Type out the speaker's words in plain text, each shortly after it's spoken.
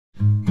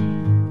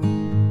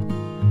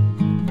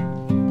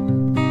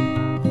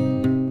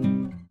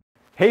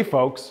Hey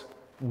folks,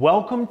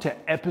 welcome to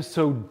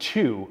episode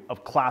 2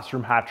 of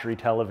Classroom Hatchery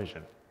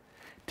Television.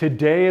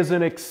 Today is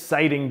an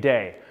exciting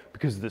day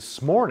because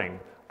this morning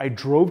I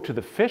drove to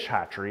the fish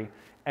hatchery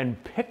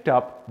and picked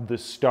up the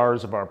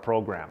stars of our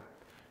program,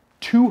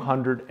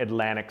 200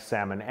 Atlantic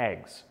salmon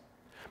eggs.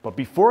 But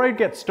before I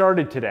get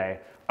started today,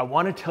 I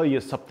want to tell you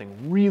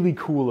something really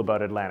cool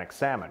about Atlantic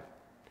salmon.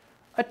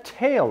 A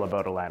tale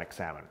about Atlantic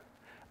salmon.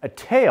 A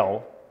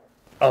tale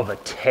of a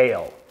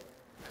tale.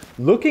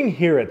 Looking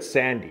here at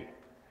Sandy,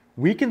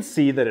 we can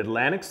see that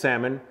Atlantic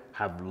salmon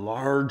have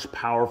large,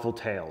 powerful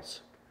tails.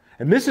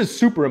 And this is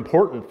super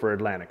important for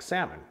Atlantic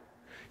salmon.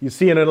 You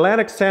see, an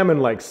Atlantic salmon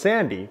like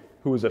Sandy,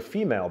 who is a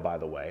female by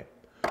the way,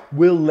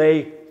 will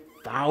lay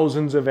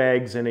thousands of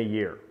eggs in a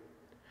year.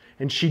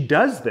 And she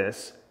does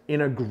this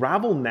in a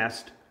gravel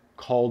nest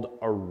called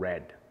a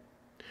redde.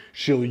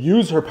 She'll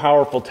use her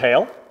powerful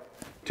tail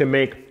to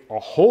make a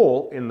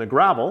hole in the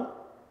gravel,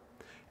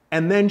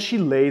 and then she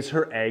lays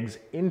her eggs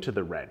into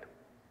the redde.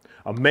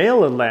 A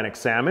male Atlantic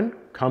salmon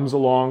comes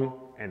along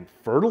and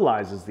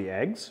fertilizes the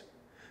eggs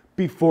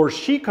before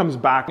she comes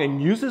back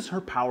and uses her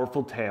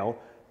powerful tail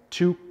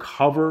to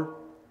cover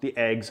the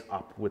eggs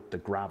up with the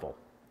gravel.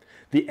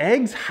 The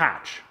eggs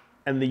hatch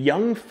and the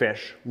young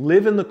fish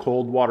live in the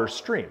cold water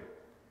stream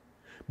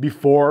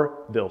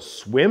before they'll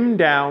swim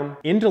down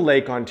into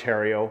Lake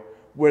Ontario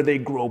where they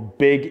grow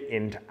big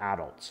into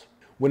adults.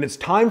 When it's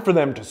time for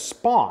them to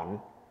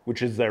spawn,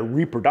 which is their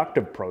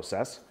reproductive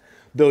process,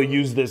 they'll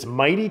use this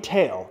mighty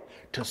tail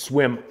to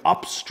swim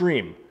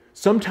upstream,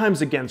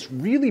 sometimes against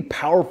really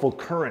powerful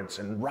currents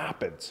and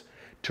rapids,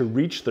 to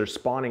reach their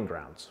spawning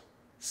grounds.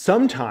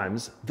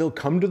 Sometimes they'll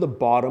come to the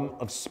bottom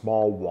of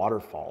small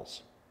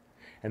waterfalls.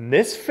 And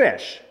this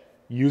fish,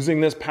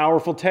 using this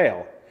powerful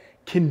tail,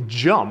 can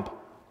jump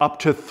up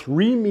to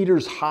 3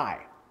 meters high,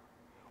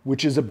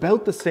 which is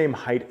about the same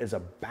height as a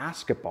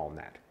basketball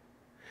net.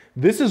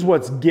 This is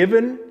what's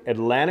given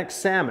Atlantic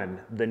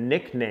salmon the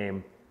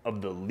nickname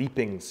of the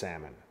leaping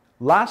salmon.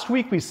 Last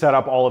week we set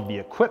up all of the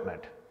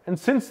equipment, and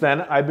since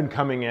then I've been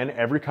coming in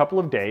every couple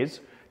of days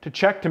to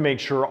check to make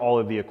sure all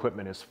of the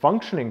equipment is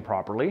functioning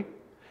properly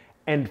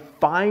and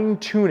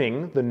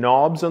fine-tuning the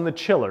knobs on the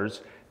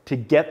chillers to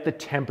get the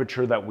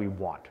temperature that we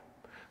want.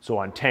 So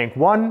on tank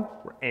 1,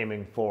 we're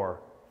aiming for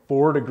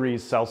 4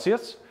 degrees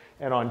Celsius,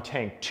 and on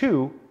tank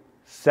 2,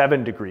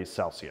 7 degrees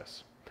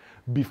Celsius.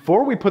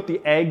 Before we put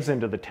the eggs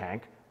into the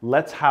tank,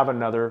 let's have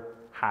another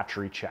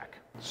hatchery check.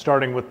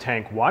 Starting with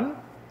tank 1,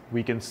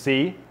 we can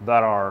see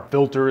that our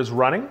filter is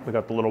running. We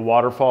got the little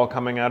waterfall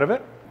coming out of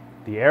it.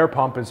 The air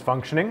pump is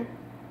functioning.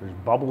 There's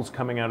bubbles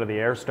coming out of the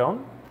air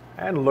stone.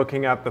 And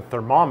looking at the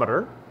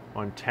thermometer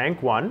on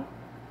tank 1,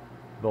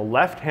 the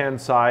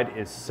left-hand side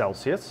is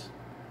Celsius,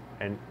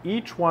 and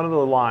each one of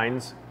the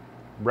lines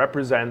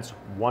represents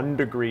 1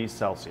 degree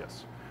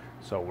Celsius.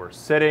 So we're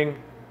sitting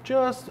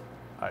just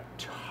a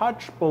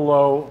touch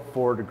below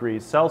 4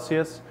 degrees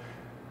Celsius,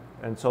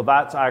 and so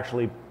that's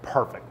actually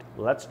perfect.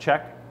 Let's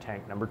check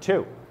tank number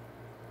 2.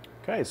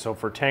 Okay, so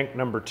for tank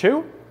number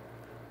 2,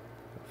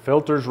 the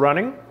filter's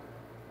running,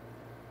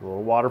 the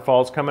little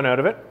waterfall's coming out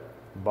of it,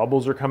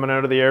 bubbles are coming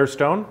out of the air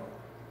stone,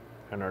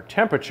 and our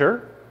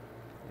temperature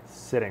is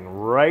sitting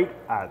right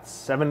at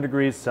 7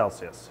 degrees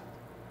Celsius.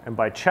 And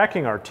by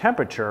checking our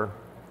temperature,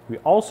 we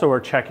also are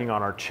checking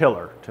on our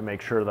chiller to make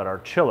sure that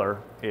our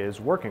chiller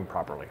is working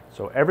properly.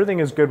 So everything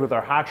is good with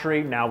our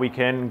hatchery. Now we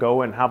can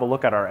go and have a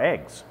look at our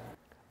eggs.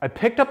 I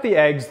picked up the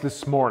eggs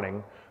this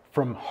morning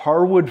from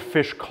Harwood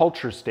Fish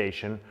Culture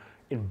Station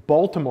in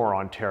Baltimore,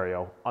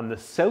 Ontario, on the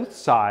south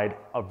side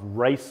of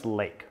Rice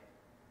Lake.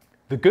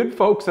 The good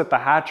folks at the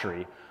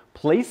hatchery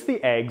placed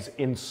the eggs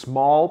in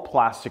small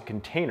plastic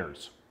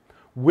containers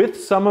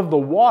with some of the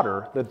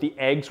water that the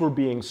eggs were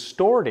being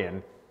stored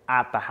in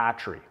at the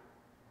hatchery.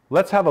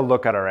 Let's have a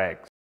look at our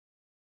eggs.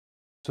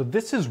 So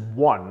this is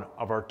one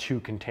of our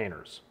 2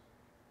 containers.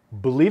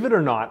 Believe it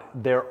or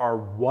not, there are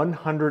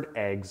 100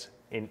 eggs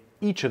in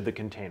each of the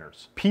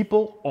containers.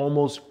 People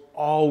almost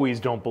always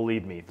don't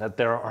believe me that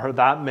there are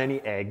that many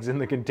eggs in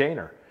the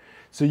container.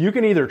 So you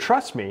can either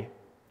trust me,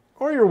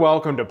 or you're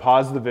welcome to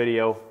pause the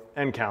video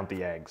and count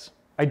the eggs.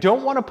 I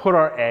don't want to put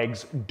our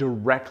eggs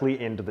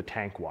directly into the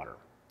tank water.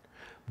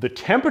 The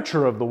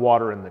temperature of the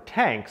water in the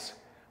tanks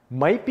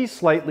might be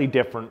slightly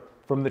different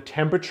from the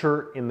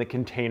temperature in the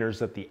containers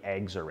that the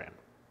eggs are in.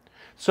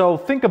 So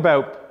think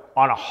about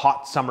on a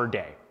hot summer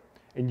day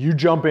and you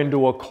jump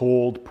into a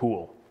cold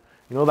pool.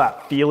 You know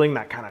that feeling,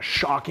 that kind of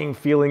shocking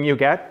feeling you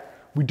get?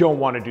 We don't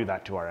want to do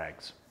that to our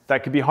eggs.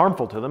 That could be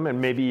harmful to them and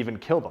maybe even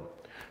kill them.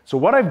 So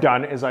what I've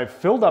done is I've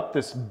filled up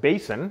this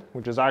basin,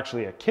 which is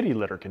actually a kitty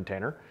litter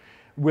container,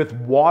 with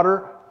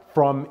water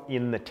from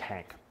in the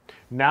tank.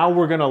 Now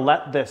we're going to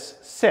let this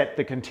sit.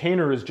 The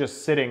container is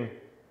just sitting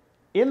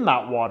in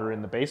that water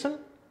in the basin.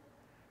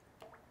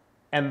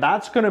 And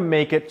that's going to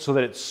make it so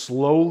that it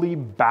slowly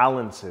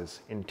balances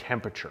in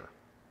temperature.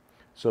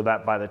 So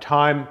that by the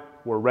time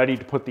we're ready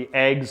to put the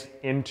eggs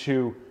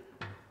into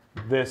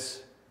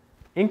this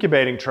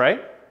incubating tray,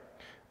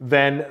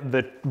 then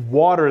the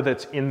water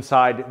that's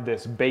inside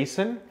this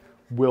basin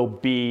will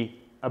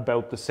be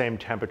about the same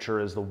temperature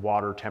as the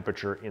water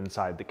temperature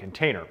inside the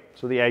container.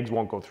 So the eggs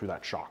won't go through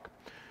that shock.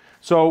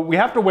 So we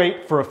have to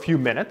wait for a few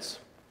minutes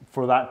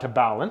for that to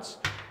balance.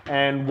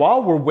 And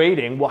while we're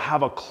waiting, we'll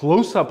have a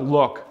close-up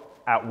look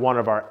at one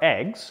of our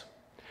eggs.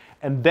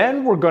 And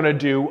then we're gonna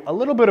do a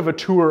little bit of a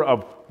tour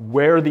of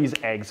where these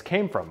eggs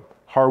came from,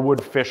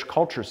 Harwood Fish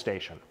Culture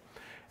Station,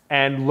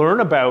 and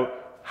learn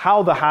about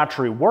how the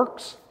hatchery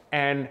works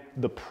and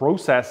the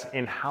process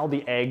in how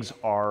the eggs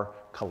are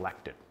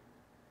collected.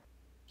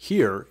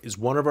 Here is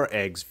one of our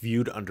eggs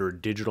viewed under a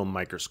digital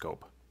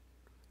microscope.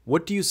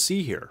 What do you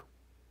see here?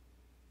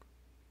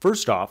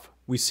 First off,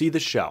 we see the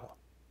shell.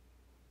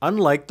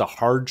 Unlike the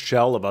hard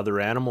shell of other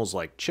animals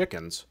like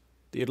chickens,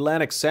 the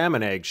Atlantic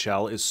salmon egg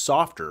shell is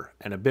softer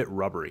and a bit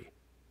rubbery.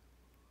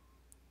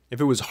 If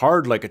it was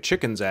hard like a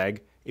chicken's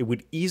egg, it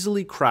would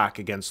easily crack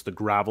against the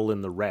gravel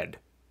in the red.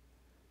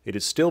 It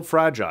is still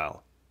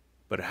fragile,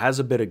 but it has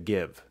a bit of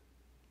give.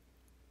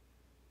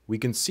 We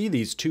can see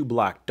these two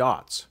black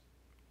dots.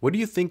 What do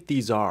you think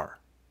these are?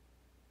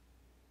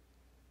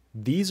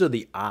 These are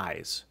the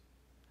eyes.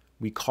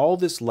 We call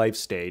this life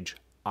stage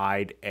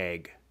eyed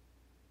egg.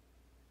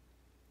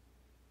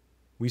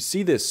 We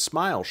see this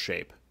smile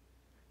shape.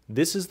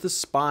 This is the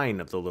spine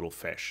of the little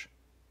fish.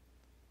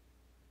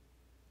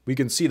 We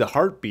can see the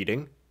heart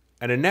beating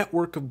and a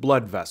network of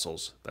blood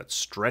vessels that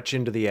stretch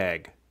into the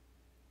egg.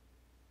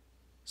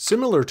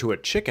 Similar to a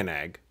chicken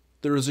egg,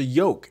 there is a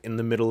yolk in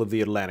the middle of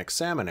the Atlantic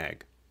salmon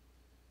egg.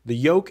 The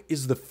yolk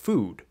is the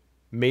food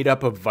made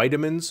up of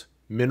vitamins,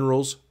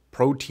 minerals,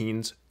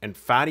 proteins, and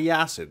fatty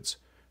acids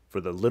for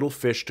the little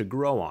fish to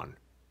grow on.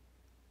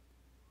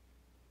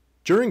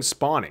 During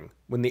spawning,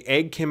 when the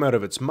egg came out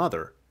of its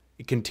mother,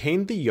 it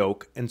contained the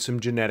yolk and some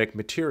genetic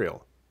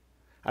material.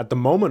 At the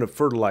moment of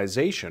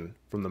fertilization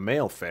from the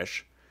male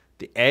fish,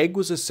 the egg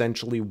was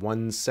essentially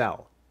one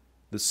cell.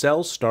 The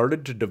cell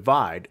started to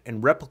divide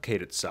and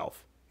replicate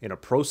itself in a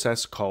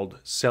process called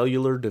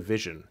cellular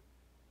division.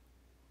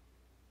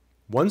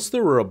 Once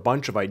there were a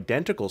bunch of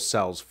identical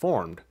cells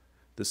formed,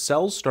 the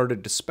cells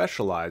started to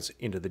specialize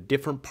into the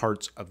different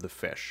parts of the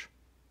fish.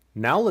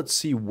 Now let's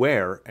see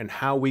where and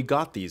how we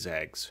got these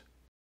eggs.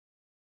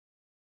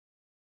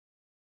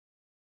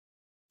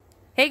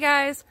 Hey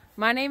guys,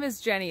 my name is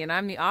Jenny and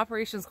I'm the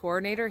operations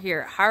coordinator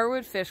here at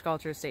Harwood Fish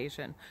Culture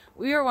Station.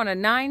 We are one of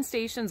 9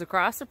 stations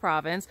across the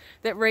province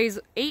that raise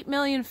 8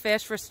 million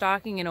fish for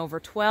stocking in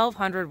over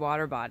 1,200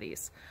 water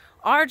bodies.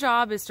 Our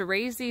job is to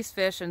raise these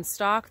fish and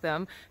stock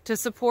them to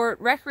support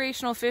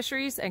recreational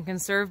fisheries and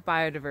conserve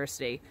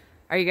biodiversity.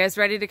 Are you guys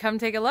ready to come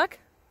take a look?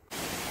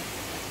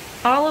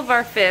 All of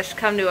our fish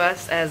come to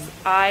us as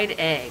eyed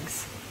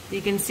eggs.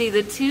 You can see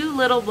the 2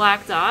 little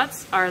black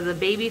dots are the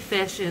baby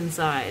fish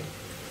inside.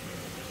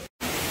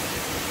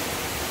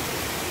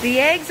 The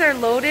eggs are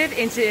loaded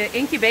into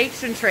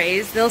incubation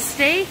trays. They'll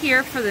stay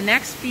here for the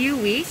next few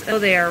weeks until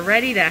they are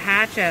ready to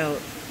hatch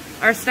out.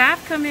 Our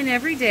staff come in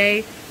every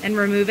day and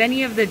remove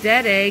any of the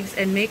dead eggs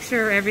and make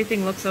sure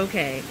everything looks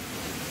okay.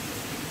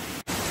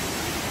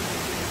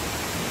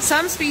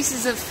 Some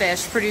species of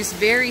fish produce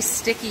very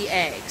sticky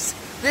eggs.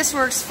 This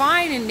works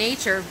fine in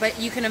nature, but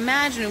you can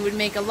imagine it would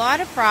make a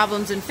lot of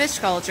problems in fish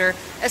culture,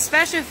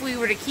 especially if we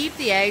were to keep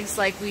the eggs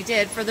like we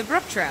did for the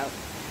brook trout.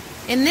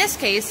 In this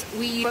case,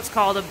 we use what's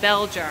called a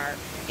bell jar.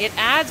 It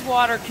adds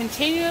water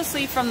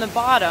continuously from the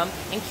bottom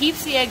and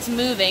keeps the eggs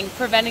moving,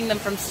 preventing them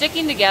from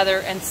sticking together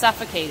and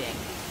suffocating.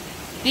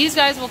 These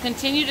guys will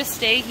continue to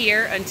stay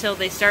here until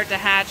they start to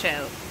hatch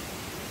out.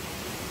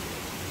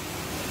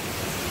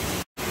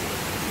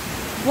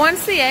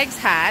 Once the eggs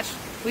hatch,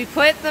 we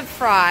put the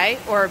fry,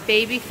 or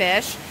baby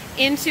fish,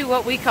 into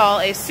what we call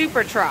a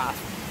super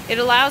trough. It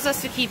allows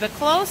us to keep a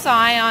close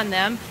eye on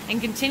them and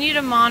continue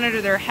to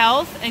monitor their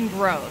health and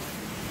growth.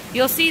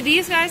 You'll see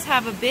these guys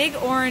have a big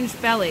orange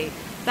belly.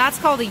 That's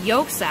called a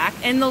yolk sac,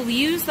 and they'll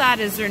use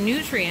that as their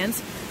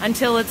nutrients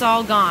until it's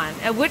all gone,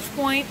 at which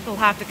point they'll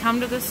have to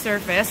come to the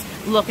surface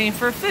looking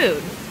for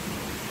food.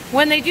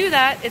 When they do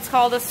that, it's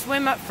called a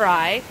swim-up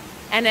fry,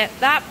 and at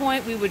that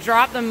point we would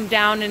drop them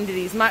down into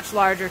these much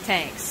larger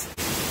tanks.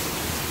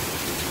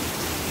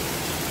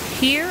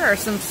 Here are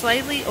some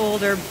slightly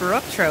older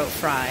brook trout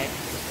fry.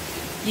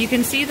 You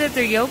can see that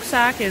their yolk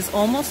sac is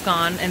almost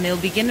gone and they'll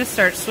begin to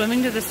start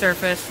swimming to the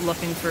surface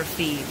looking for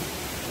feed.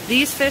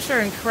 These fish are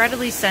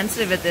incredibly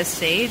sensitive at this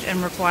stage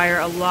and require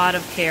a lot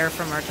of care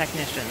from our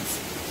technicians.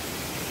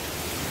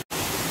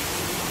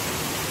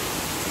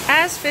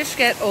 As fish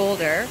get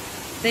older,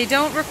 they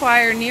don't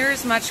require near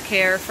as much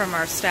care from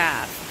our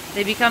staff.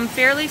 They become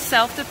fairly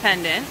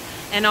self-dependent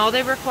and all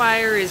they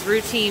require is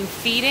routine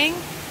feeding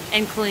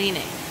and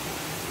cleaning.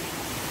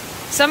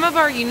 Some of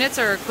our units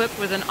are equipped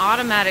with an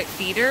automatic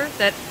feeder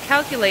that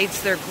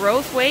calculates their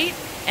growth weight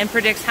and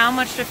predicts how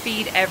much to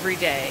feed every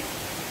day.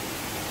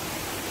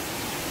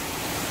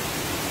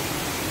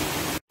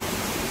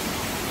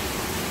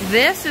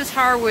 This is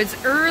Harwood's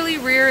early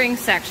rearing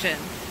section.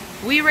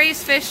 We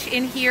raise fish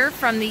in here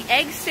from the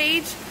egg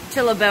stage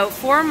till about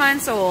 4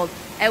 months old,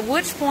 at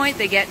which point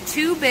they get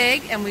too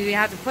big and we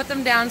have to put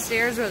them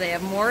downstairs where they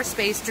have more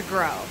space to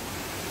grow.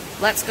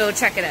 Let's go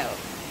check it out.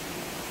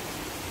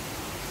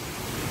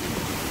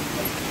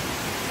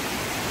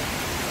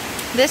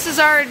 This is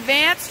our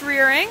advanced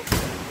rearing.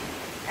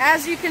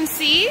 As you can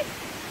see,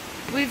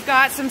 we've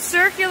got some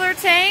circular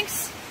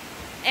tanks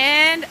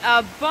and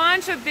a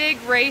bunch of big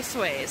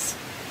raceways.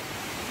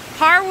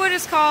 Harwood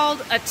is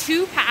called a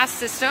two-pass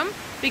system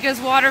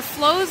because water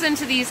flows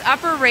into these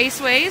upper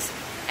raceways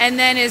and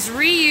then is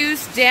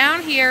reused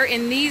down here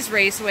in these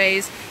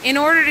raceways in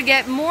order to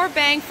get more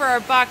bang for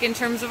our buck in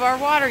terms of our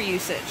water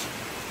usage.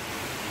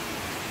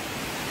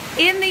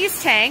 In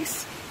these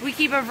tanks, we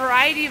keep a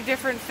variety of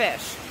different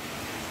fish.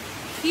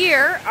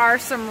 Here are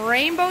some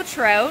rainbow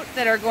trout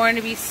that are going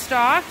to be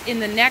stocked in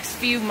the next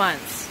few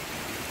months.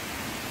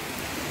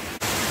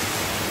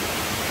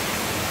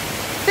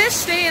 Fish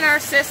stay in our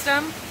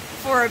system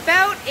for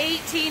about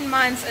 18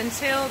 months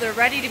until they're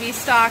ready to be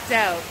stocked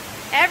out.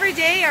 Every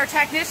day our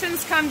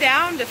technicians come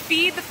down to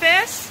feed the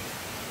fish,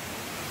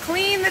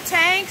 clean the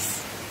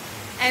tanks,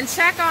 and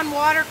check on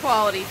water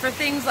quality for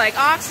things like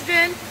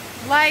oxygen,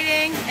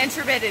 lighting, and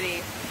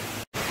turbidity.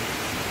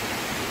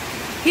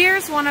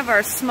 Here's one of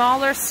our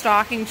smaller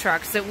stocking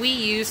trucks that we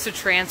use to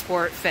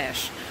transport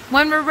fish.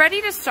 When we're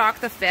ready to stock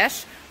the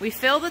fish, we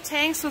fill the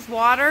tanks with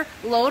water,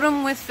 load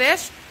them with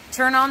fish,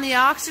 turn on the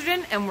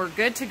oxygen, and we're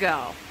good to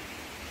go.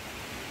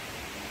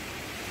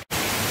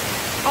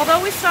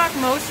 Although we stock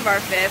most of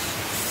our fish,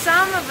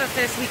 some of the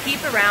fish we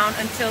keep around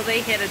until they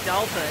hit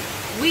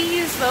adulthood. We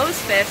use those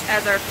fish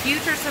as our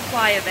future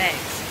supply of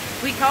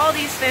eggs. We call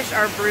these fish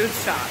our brood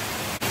stock.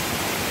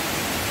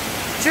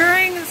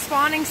 During the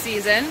spawning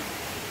season,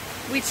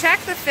 we check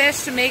the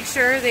fish to make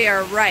sure they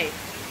are ripe.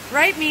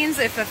 Ripe means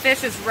if a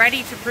fish is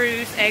ready to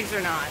produce eggs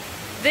or not.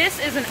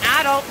 This is an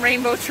adult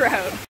rainbow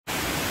trout.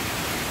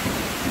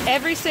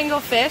 Every single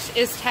fish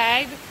is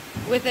tagged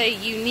with a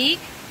unique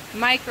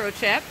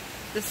microchip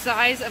the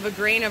size of a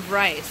grain of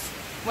rice.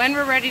 When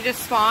we're ready to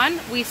spawn,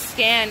 we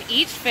scan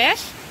each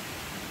fish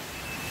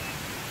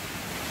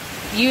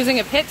using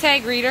a pit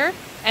tag reader,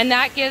 and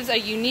that gives a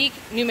unique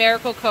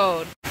numerical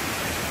code.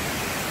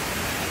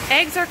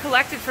 Eggs are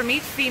collected from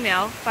each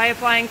female by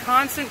applying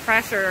constant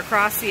pressure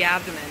across the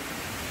abdomen.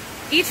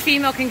 Each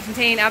female can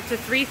contain up to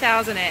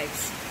 3,000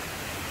 eggs.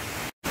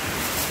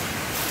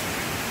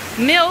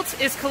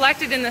 Milt is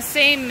collected in the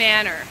same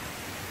manner.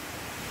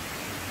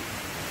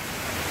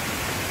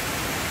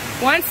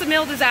 Once the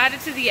milt is added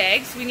to the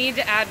eggs, we need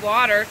to add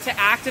water to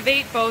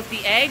activate both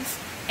the eggs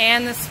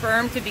and the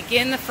sperm to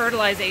begin the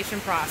fertilization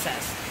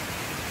process.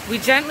 We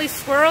gently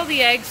swirl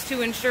the eggs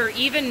to ensure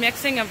even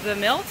mixing of the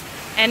milt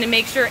and to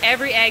make sure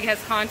every egg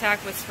has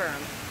contact with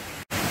sperm.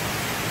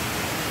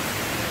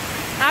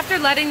 After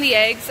letting the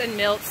eggs and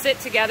milt sit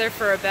together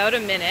for about a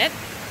minute,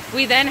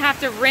 we then have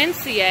to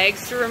rinse the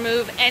eggs to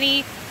remove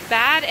any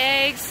bad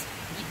eggs,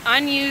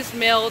 unused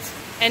milt,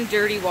 and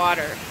dirty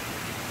water.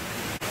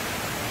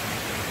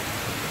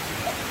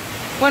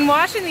 When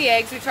washing the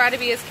eggs, we try to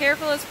be as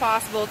careful as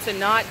possible to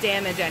not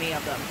damage any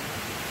of them.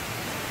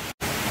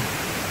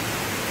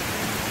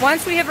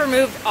 Once we have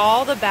removed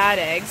all the bad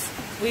eggs,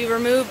 we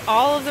remove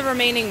all of the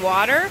remaining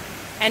water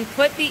and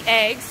put the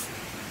eggs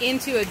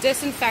into a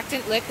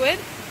disinfectant liquid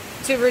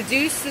to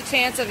reduce the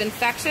chance of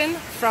infection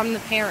from the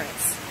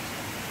parents.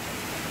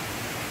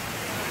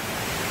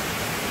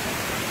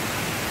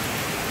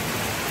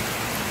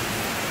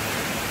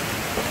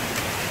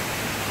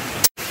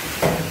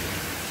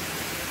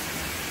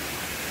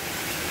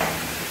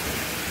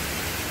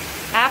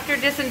 After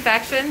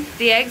disinfection,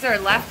 the eggs are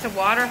left to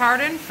water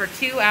harden for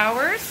 2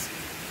 hours.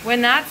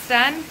 When that's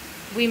done,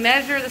 we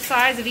measure the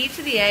size of each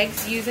of the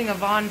eggs using a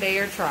Von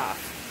Bayer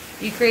trough.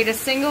 You create a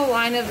single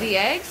line of the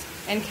eggs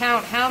and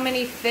count how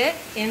many fit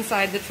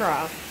inside the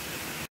trough.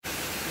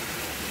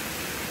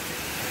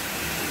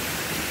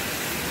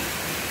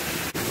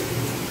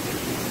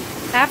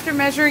 After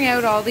measuring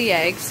out all the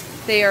eggs,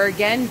 they are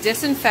again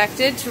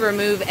disinfected to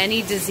remove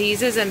any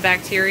diseases and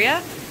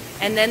bacteria,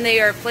 and then they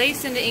are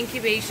placed into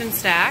incubation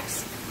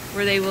stacks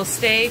where they will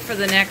stay for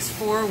the next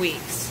 4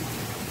 weeks.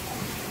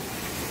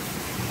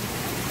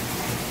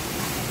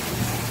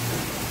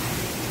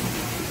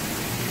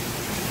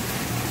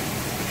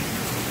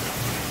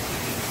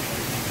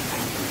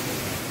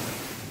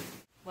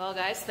 Well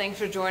guys, thanks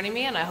for joining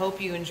me, and I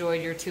hope you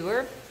enjoyed your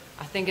tour.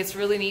 I think it's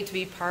really neat to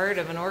be part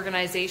of an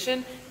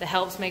organization that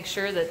helps make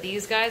sure that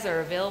these guys are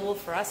available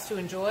for us to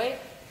enjoy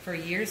for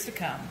years to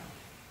come.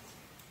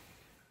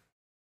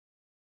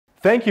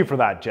 Thank you for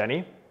that,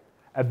 Jenny.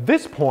 At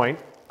this point,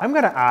 I'm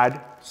going to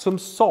add some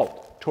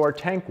salt to our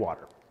tank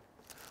water.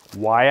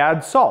 Why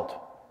add salt?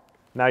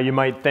 Now you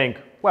might think,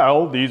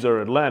 well, these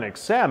are Atlantic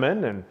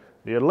salmon and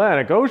the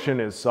Atlantic Ocean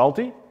is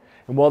salty.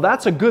 And while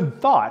that's a good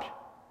thought,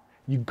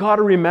 you got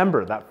to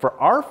remember that for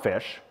our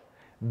fish,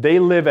 they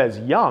live as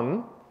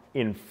young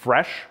in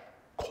fresh,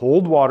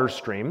 cold water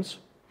streams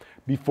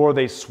before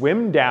they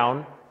swim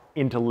down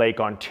into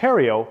Lake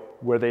Ontario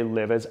where they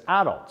live as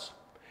adults.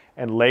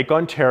 And Lake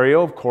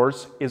Ontario, of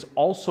course, is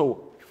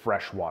also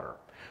fresh water.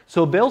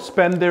 So they'll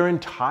spend their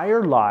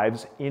entire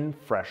lives in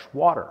fresh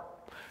water.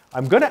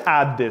 I'm going to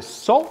add this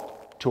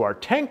salt to our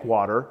tank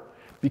water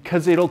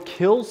because it'll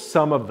kill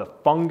some of the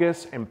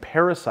fungus and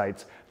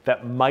parasites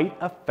that might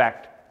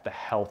affect the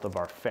health of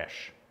our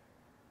fish.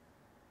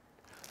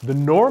 The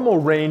normal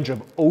range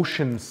of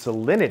ocean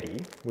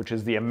salinity, which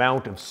is the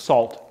amount of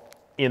salt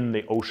in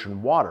the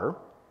ocean water,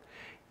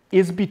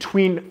 is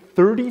between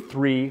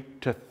 33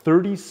 to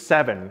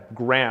 37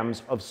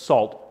 grams of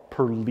salt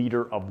per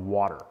liter of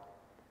water.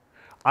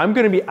 I'm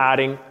going to be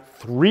adding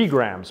 3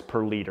 grams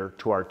per liter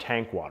to our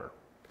tank water.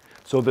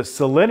 So the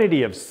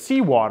salinity of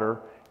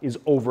seawater is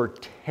over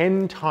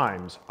 10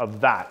 times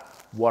of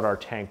that what our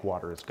tank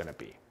water is going to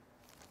be.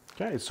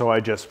 Okay, so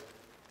I just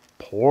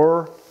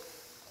pour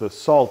the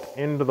salt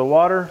into the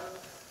water,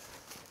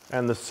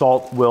 and the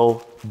salt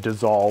will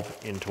dissolve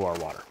into our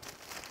water.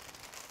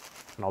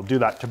 And I'll do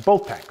that to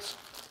both tanks.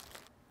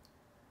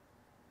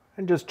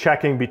 And just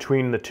checking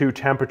between the two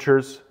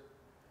temperatures,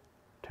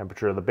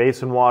 temperature of the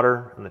basin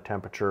water and the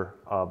temperature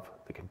of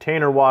the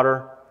container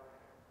water,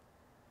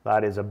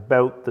 that is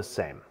about the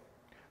same.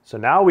 So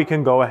now we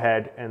can go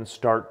ahead and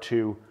start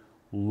to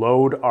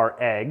load our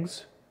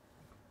eggs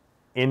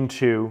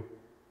into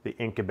the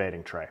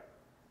incubating tray.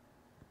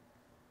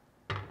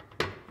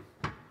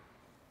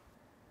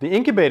 The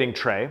incubating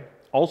tray,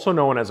 also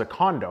known as a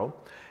condo,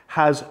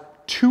 has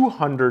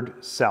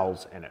 200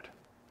 cells in it.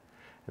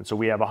 And so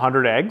we have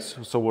 100 eggs,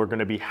 so we're going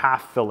to be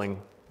half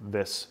filling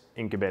this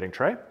incubating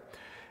tray.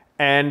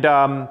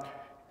 And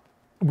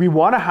we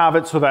want to have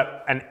it so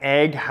that an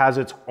egg has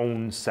its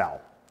own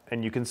cell.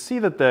 And you can see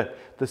that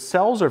the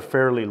cells are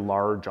fairly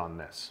large on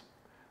this.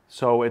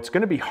 So it's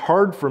going to be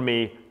hard for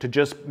me to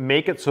just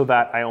make it so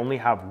that I only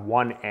have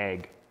one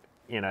egg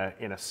in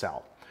a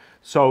cell.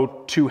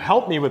 So to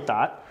help me with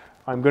that,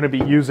 I'm going to be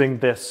using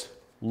this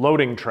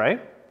loading tray.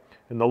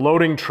 And the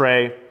loading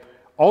tray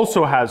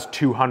also has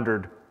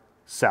 200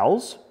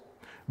 cells,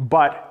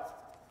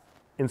 but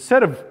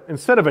instead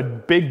of a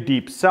big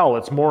deep cell,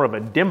 it's more of a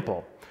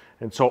dimple.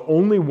 And so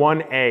only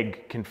one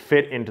egg can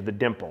fit into the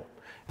dimple.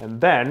 And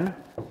then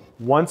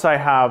once I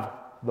have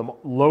them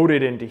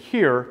loaded into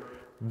here,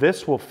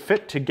 this will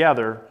fit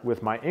together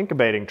with my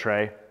incubating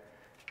tray,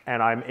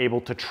 and I'm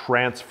able to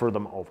transfer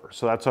them over.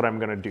 So that's what I'm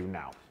going to do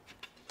now.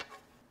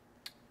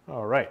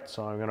 All right,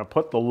 so I'm going to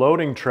put the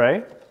loading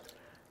tray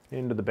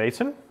into the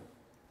basin,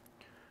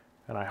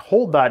 and I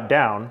hold that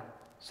down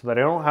so that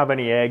I don't have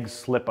any eggs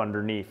slip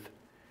underneath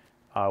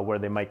where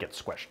they might get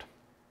squished.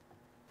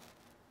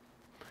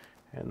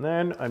 And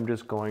then I'm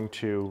just going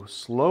to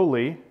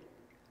slowly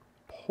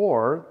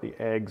pour the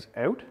eggs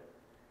out,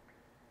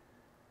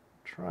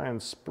 try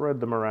and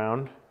spread them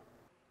around.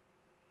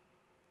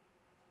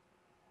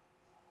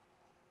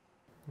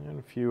 And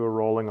a few are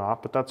rolling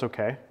off, but that's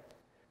okay.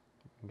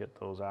 You can get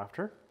those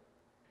after.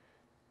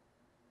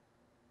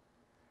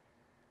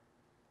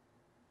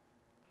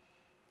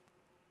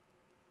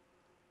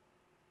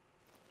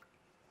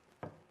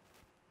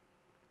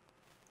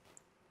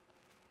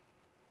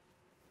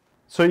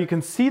 So you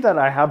can see that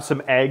I have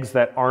some eggs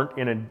that aren't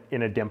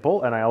in a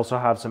dimple, and I also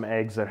have some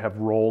eggs that have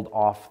rolled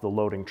off the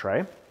loading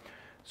tray.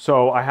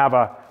 So I have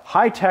a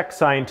high-tech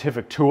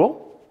scientific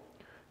tool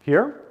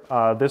here.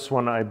 This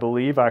one, I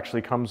believe,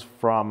 actually comes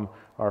from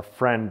our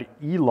friend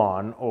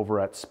Elon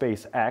over at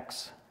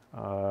SpaceX.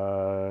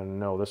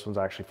 No, this one's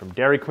actually from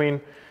Dairy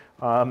Queen.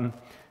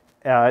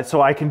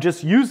 So I can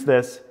just use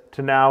this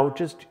to now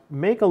just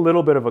make a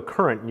little bit of a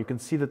current. And you can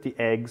see that the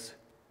eggs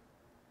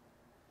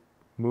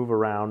move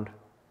around,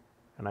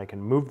 and I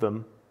can move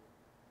them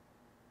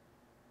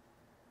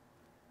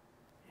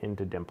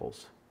into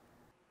dimples.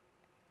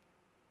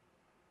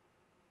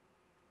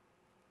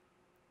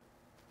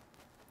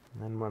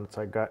 And then once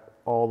I got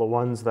all the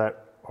ones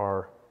that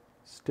are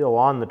still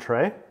on the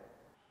tray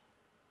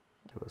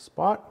to a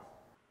spot,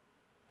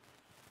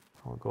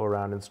 I'll go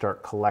around and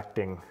start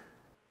collecting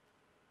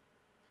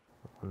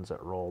the ones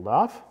that rolled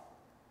off.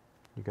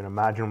 You can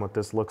imagine what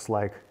this looks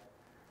like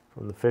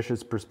from the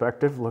fish's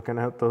perspective, looking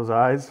out those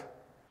eyes.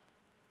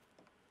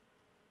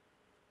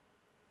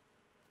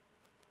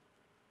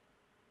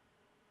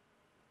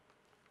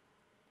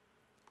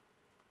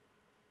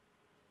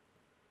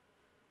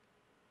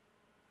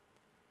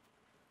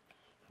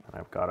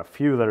 I've got a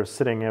few that are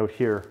sitting out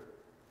here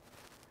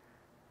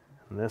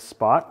in this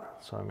spot,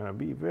 so I'm going to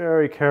be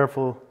very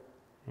careful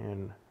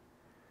in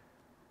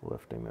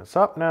lifting this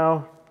up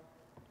now,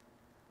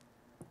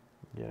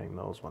 getting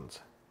those ones.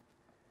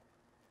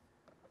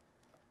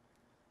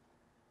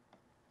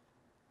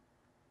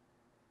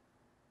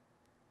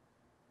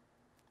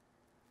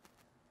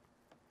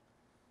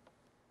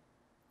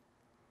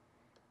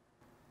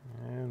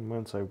 And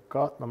once I've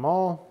got them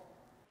all,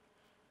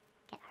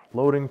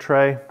 loading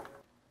tray.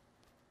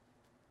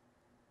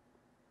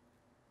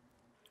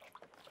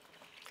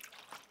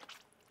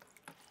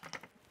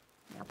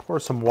 Pour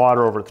some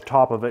water over the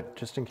top of it,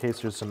 just in case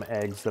there's some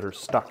eggs that are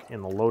stuck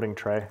in the loading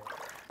tray.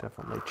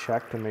 Definitely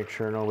check to make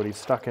sure nobody's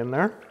stuck in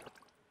there.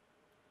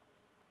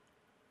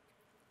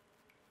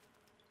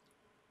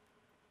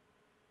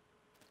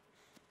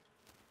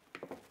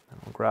 And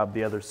we'll grab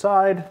the other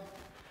side.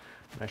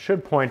 And I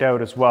should point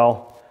out as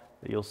well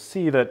that you'll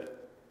see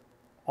that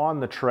on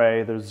the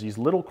tray there's these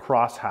little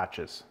cross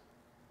hatches.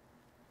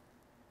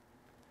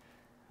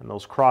 And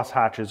those cross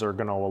hatches are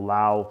going to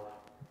allow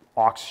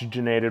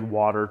oxygenated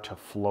water to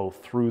flow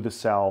through the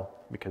cell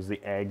because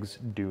the eggs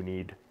do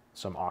need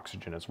some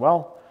oxygen as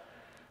well.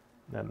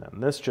 And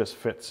then this just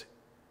fits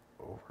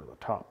over the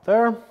top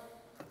there.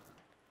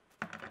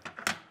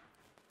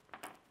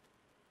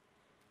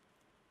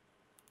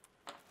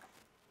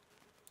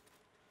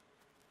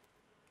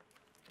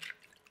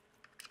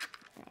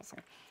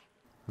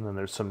 And then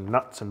there's some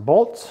nuts and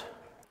bolts.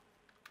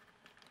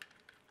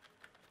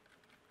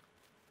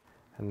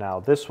 And now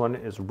this one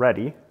is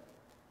ready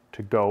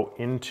to go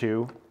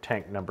into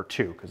tank number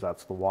 2 because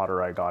that's the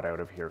water I got out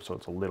of here. So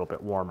it's a little bit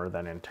warmer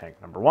than in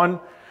tank number 1.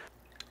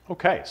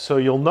 Okay, so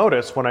you'll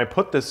notice when I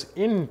put this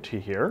into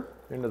here,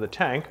 into the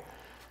tank,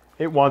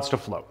 it wants to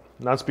float.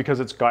 And that's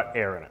because it's got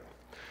air in it.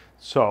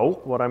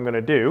 So what I'm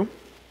gonna do,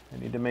 I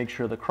need to make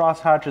sure the cross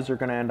hatches are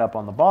gonna end up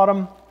on the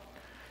bottom.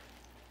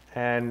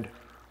 And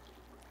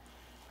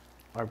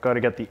I've got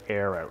to get the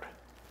air out.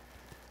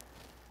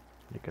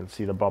 You can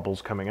see the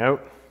bubbles coming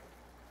out.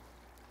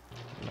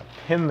 I'm going to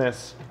pin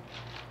this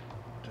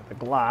to the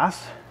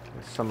glass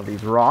with some of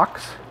these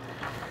rocks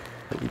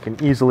that you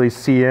can easily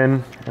see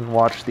in and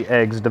watch the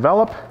eggs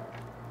develop.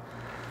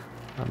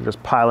 I'm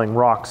just piling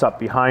rocks up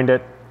behind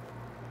it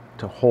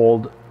to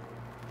hold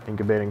the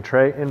incubating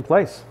tray in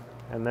place.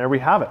 And there we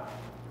have it.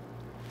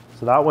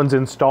 So that one's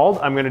installed.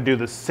 I'm going to do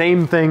the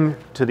same thing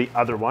to the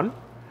other one.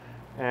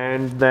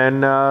 And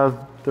then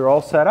they're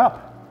all set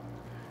up.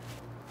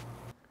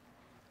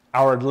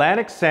 Our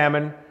Atlantic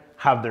salmon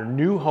have their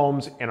new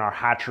homes in our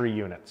hatchery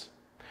units.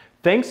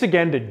 Thanks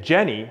again to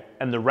Jenny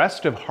and the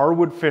rest of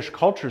Harwood Fish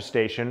Culture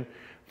Station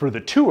for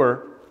the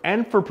tour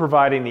and for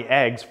providing the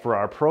eggs for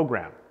our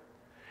program.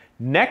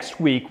 Next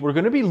week, we're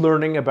going to be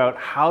learning about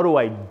how to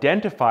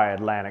identify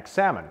Atlantic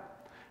salmon.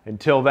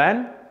 Until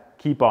then,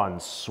 keep on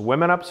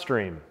swimming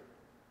upstream.